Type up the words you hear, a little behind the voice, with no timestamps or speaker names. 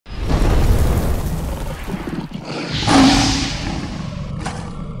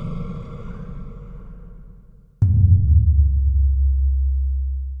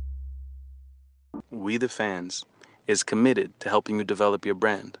We the Fans, is committed to helping you develop your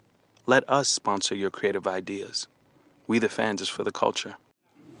brand. Let us sponsor your creative ideas. We the Fans is for the culture.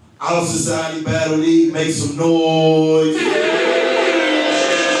 Our Society Battle League, make some noise.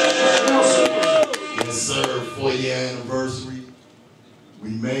 Yes, sir, 4-year anniversary. We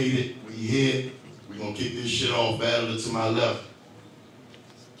made it, we hit. We're gonna kick this shit off, battler to my left.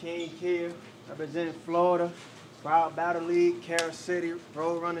 King here, representing Florida, Wild Battle League, Carol City,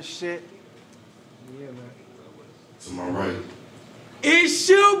 Road Runner shit. Yeah, man. To my right. It's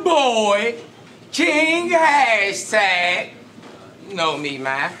your boy, King Hashtag. You know me,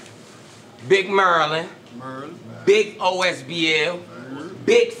 man. Big Merlin. Big OSBL.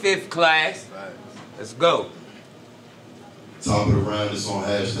 Big 5th class. Let's go. Top of the round is on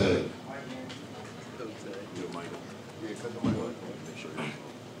hashtag.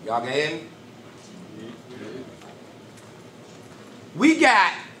 Y'all can hear me? We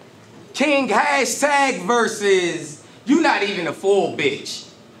got King Hashtag versus you not even a full bitch.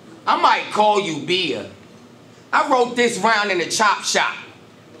 I might call you Bia. I wrote this round in the chop shop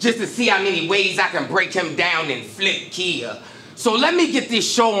just to see how many ways I can break him down and flip Kia. So let me get this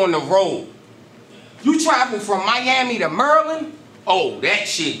show on the road. You travel from Miami to Maryland? Oh, that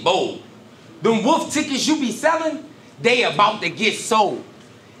shit bold. Them wolf tickets you be selling, they about to get sold.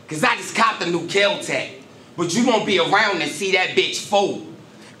 Cause I just copped a new Kel-Tec, but you won't be around to see that bitch fold.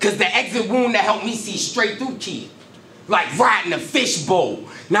 Cause the exit wound that helped me see straight through Kia. Like riding a fishbowl.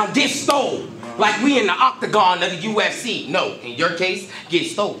 Now get stole. Like we in the octagon of the UFC. No, in your case, get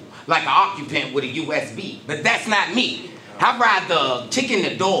stole. Like an occupant with a USB. But that's not me. I'd rather kick in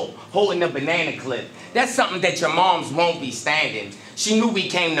the door, holding a banana clip. That's something that your moms won't be standing. She knew we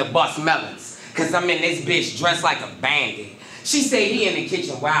came to bust melons. Cause I'm in this bitch dressed like a bandit. She said he in the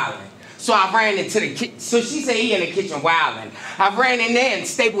kitchen wildin'. So I ran into the kitchen. So she said he in the kitchen wildin'. I ran in there and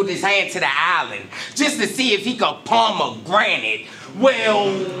stapled his hand to the island just to see if he could palm a granite.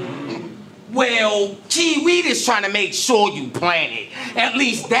 Well, Kiwi is trying to make sure you plan it. At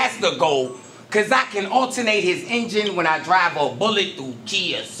least that's the goal. Cause I can alternate his engine when I drive a bullet through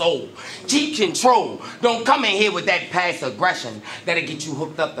Kia Soul. Keep control. Don't come in here with that past aggression that'll get you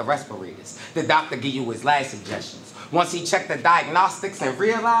hooked up to respirators. The doctor give you his last suggestions. Once he checked the diagnostics and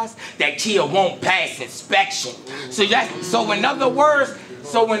realized that Kia won't pass inspection. So in other words,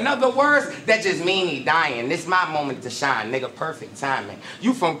 that just mean he dying. This my moment to shine, nigga, perfect timing.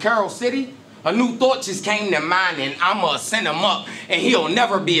 You from Carol City? A new thought just came to mind and I'ma send him up and he'll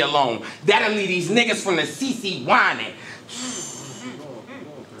never be alone. That'll leave these niggas from the CC whining.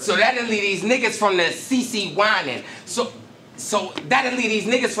 So that'll leave these niggas from the CC whining. So that'll leave these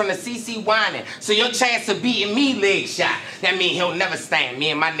niggas from the CC whining. So your chance of beating me leg shot. That mean he'll never stand.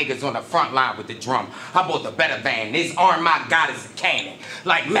 Me and my niggas on the front line with the drum. I bought the better van. This arm I got is a cannon.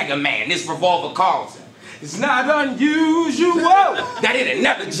 Like Mega Man, this revolver Carlson. It's not unusual that it'll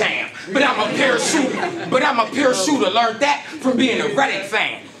never jam. But I'm a pure shooter. Learned that from being a Reddick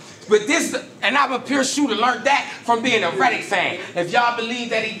fan. I'm a pure shooter. Learned that from being a Reddick fan. If y'all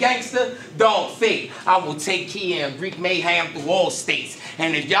believe that he gangster, dog fake. I will take Kia and wreak mayhem through all states.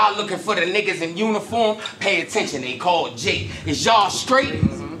 And if y'all looking for the niggas in uniform, pay attention. They called Jake. Is y'all straight?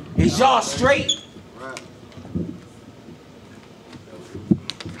 Is y'all straight?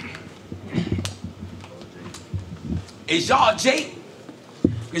 Is y'all Jake?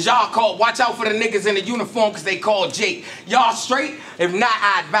 Cause y'all called, watch out for the niggas in the uniform cause they called Jake. Y'all straight? If not,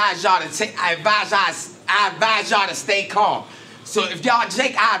 I advise y'all to stay calm. So if y'all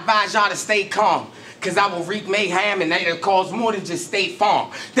Jake, I advise y'all to stay calm. Cause I will wreak mayhem and that'll cause more than just State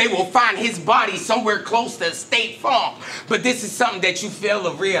Farm. They will find his body somewhere close to State Farm. But this is something that you fail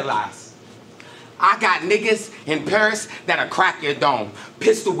to realize. I got niggas in Paris that'll crack your dome.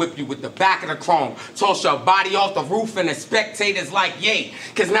 Pistol whip you with the back of the chrome. Toss your body off the roof and the spectators like yay.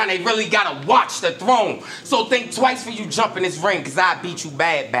 Cause now they really gotta watch the throne. So think twice for you jump in this ring cause I beat you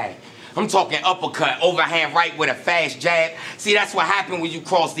bad. I'm talking uppercut, overhand right with a fast jab. See, that's what happens when you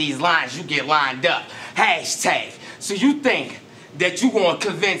cross these lines. You get lined up. Hashtag. So you think that you gonna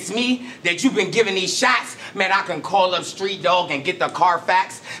convince me that you've been giving these shots? Man, I can call up Street Dog and get the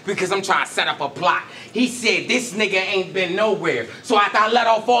Carfax because I'm trying to set up a plot. He said this nigga ain't been nowhere. So after I let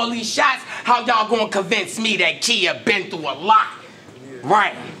off all these shots, how y'all gonna convince me that Kia been through a lot? Yeah.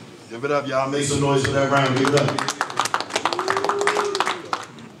 Right. Give it up, y'all. Make some noise for that round. Give it up.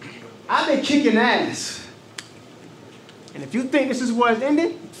 I've been kicking ass. And if you think this is where it's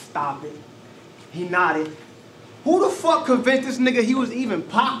ended, stop it. He nodded. Who the fuck convinced this nigga he was even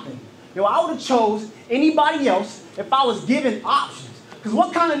popping? Yo, I would have chose anybody else if I was given options. Cause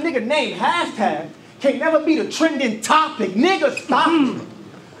what kind of nigga named Hashtag can never be the trending topic? Nigga, stop it.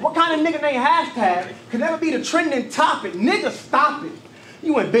 What kind of nigga named hashtag could never be the trending topic? Nigga, stop it.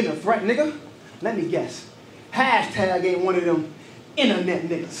 You ain't been a threat, nigga. Let me guess. Hashtag ain't one of them internet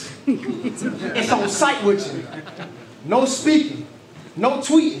niggas. It's on site with you. No speaking, no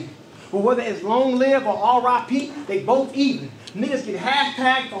tweeting. But whether it's long live or RIP, they both even. Niggas get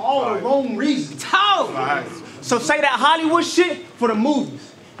hashtagged for all the wrong reasons. So say that Hollywood shit for the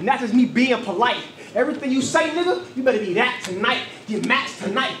movies. And that's just me being polite. Everything you say, nigga, you better be that tonight. Get matched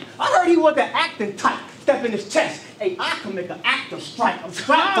tonight. I heard he was the acting type. Step in his chest. Hey, I can make an actor strike. I'm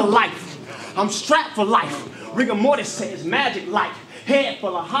strapped for life. I'm strapped for life. Rigor mortis says magic light. Head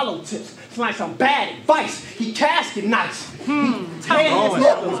full of hollow tips. It's like some bad advice. He casket nice. Head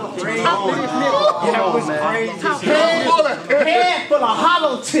full of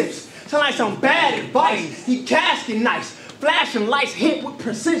hollow tips. It's like some bad advice. He casket nice. Flashing lights hit with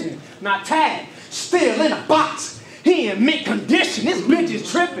precision. Not tag. Still in a box. He in mint condition. This bitch is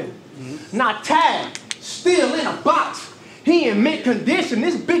tripping. Not tag. Still in a box. He in mint condition.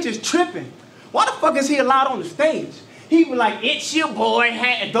 This bitch is tripping. Why the fuck is he allowed on the stage? He be like, it's your boy,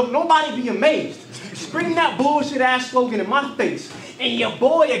 and don't nobody be amazed. Scream that bullshit ass slogan in my face, and your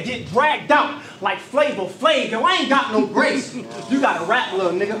boy will get dragged out like Flavor Flav. Yo, I ain't got no grace. You got a rap,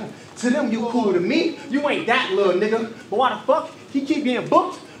 little nigga. To them, you cool. To me, you ain't that little nigga. But why the fuck he keep getting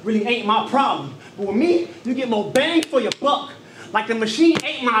booked really ain't my problem. But with me, you get more bang for your buck. Like the machine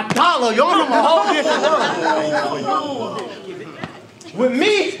ate my dollar. Yo, I'm from a whole different world. With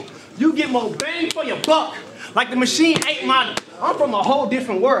me, you get more bang for your buck. Like the machine ate my... I'm from a whole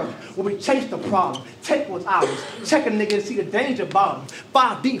different world where we chase the problem. Take what's ours. Check a nigga to see the danger bottom.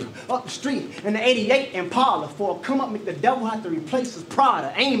 5 deep, up the street, in the 88 Impala. For a come up, make the devil have to replace his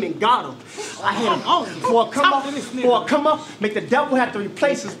Prada. Aim and got him. I hit him. For a come up, make the devil have to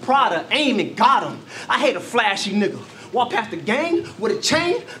replace his Prada. Aim and got him. I hate a flashy nigga. Walk past the gang with a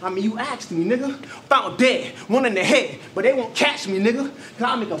chain. I mean, you asked me, nigga. Found dead, one in the head, but they won't catch me, nigga. Cause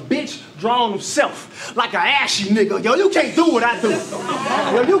I make a bitch draw on himself like a ashy nigga. Yo, you can't do what I do.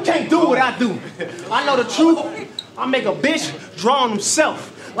 Yo, you can't do what I do. I know the truth. I make a bitch draw on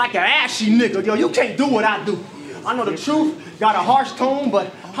himself like a ashy nigga. Yo, you can't do what I do. I know the truth. Got a harsh tone,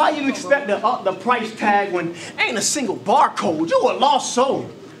 but how you expect to up the price tag when ain't a single barcode? You a lost soul.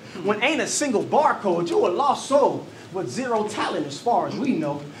 When ain't a single barcode, you a lost soul. With zero talent as far as we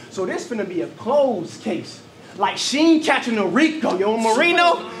know. So this finna be a closed case. Like Sheen catching a Rico, yo,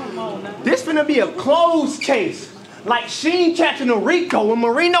 Marino. This finna be a closed case. Like Sheen catching a Rico. When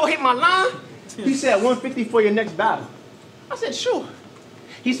Marino hit my line, he said 150 for your next battle. I said, sure.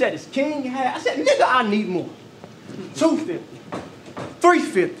 He said, it's King. I said, nigga, I need more. 250,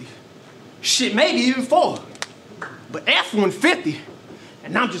 350, shit, maybe even 4. But F-150,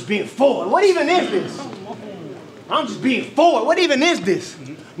 and I'm just being forward. What even is this? I'm just being forward. What even is this?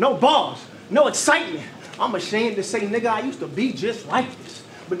 No balls, no excitement. I'm ashamed to say, nigga, I used to be just like this.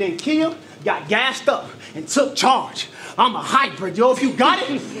 But then Kim got gassed up and took charge. I'm a hybrid, yo. If you got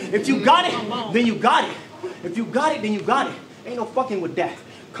it, then you got it. If you got it, then you got it. Ain't no fucking with that.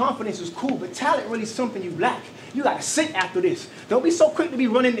 Confidence is cool, but talent really is something you lack. You gotta sit after this. Don't be so quick to be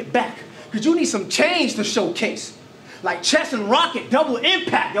running it back, because you need some change to showcase. Like chess and rocket, double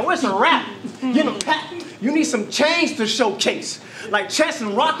impact. Yo, it's a rap. Get them packed. You need some change to showcase. Like chess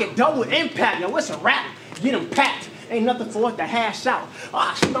and rocket, double impact. Yo, it's a rap. Get them packed. Ain't nothing for us to hash out.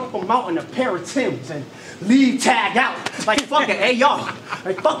 I stomp them out in a pair of Timbs and leave tag out. Like fucking AR.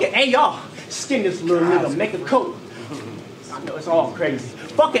 Like fucking AR. Skin this little nigga, make a coat. I know it's all crazy.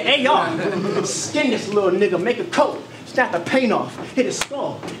 Fucking AR. Skin this little nigga, make a coat. Snap the paint off. Hit his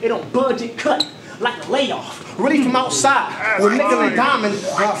skull. It don't budge, it cut. Like a layoff. Really from outside. With nickel and diamond.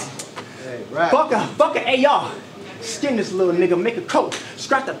 Fuck a AR. Skin this little nigga, make a coat.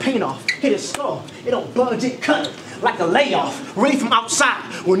 Scrap the paint off. Hit his skull. It don't budge, it cut. Like a layoff. Really from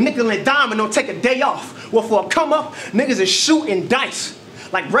outside. With nickel and diamond, don't take a day off. Well, for a come up, niggas is shooting dice.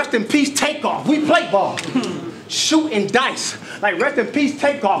 Like rest in peace, Takeoff. We play ball. Shooting dice. Like rest in peace,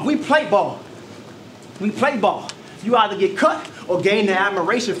 Takeoff. We play ball. We play ball. You either get cut or gain the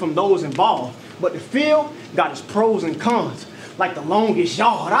admiration from those involved. But the field got its pros and cons. Like the longest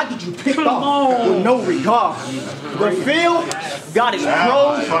yard, I get you picked off with no regard. The field got its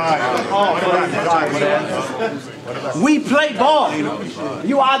pros. We play ball.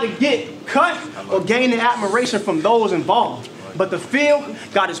 You either get cut or gain the admiration from those involved. But the field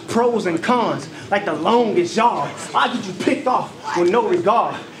got its pros and cons. Like the longest yard, I get you picked off with no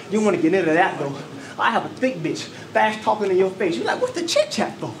regard. You want to get into that though. I have a thick bitch, fast talking in your face. You like, what's the chit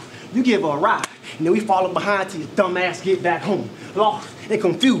chat though? You give her a ride, And then we follow behind till your dumb ass get back home. Lost and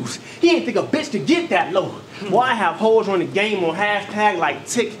confused. He ain't think a bitch could get that low. Boy, I have hoes run the game on hashtag like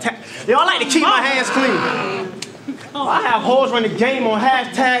tic-tac. Yo, I like to keep my hands clean. I have hoes run the game on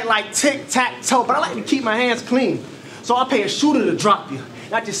hashtag like tic-tac-toe, but I like to keep my hands clean. So I pay a shooter to drop you.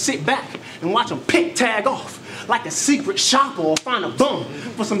 And I just sit back and watch him pick tag off like a secret shopper or find a bum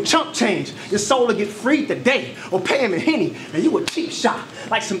for some chump change. Your soul will get free today or pay him in Henny and you a cheap shot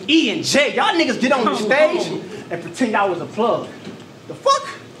like some E and J. Y'all niggas get on the stage and pretend y'all was a plug. The fuck?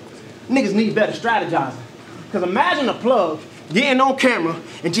 Niggas need better strategizing. Cause imagine a plug getting on camera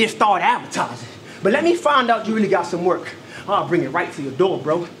and just start advertising. But let me find out you really got some work. I'll bring it right to your door,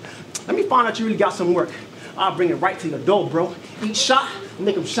 bro. Let me find out you really got some work. I'll bring it right to your door, bro. Each shot,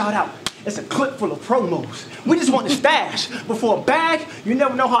 make them shout out. It's a clip full of promos. We just want the stash. But for a bag, you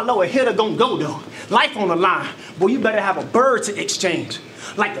never know how low a hitter gonna go, though. Life on the line. Boy, you better have a bird to exchange.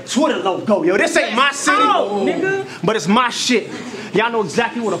 Like the Twitter logo. Yo, this ain't my city, nigga, but it's my shit. Y'all know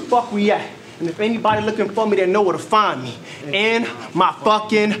exactly where the fuck we at. And if anybody looking for me, they know where to find me. In my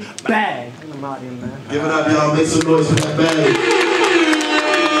fucking bag. I'm out here, man. Give it up, y'all. Make some noise for that bag.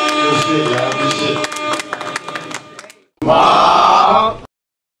 Good shit, y'all.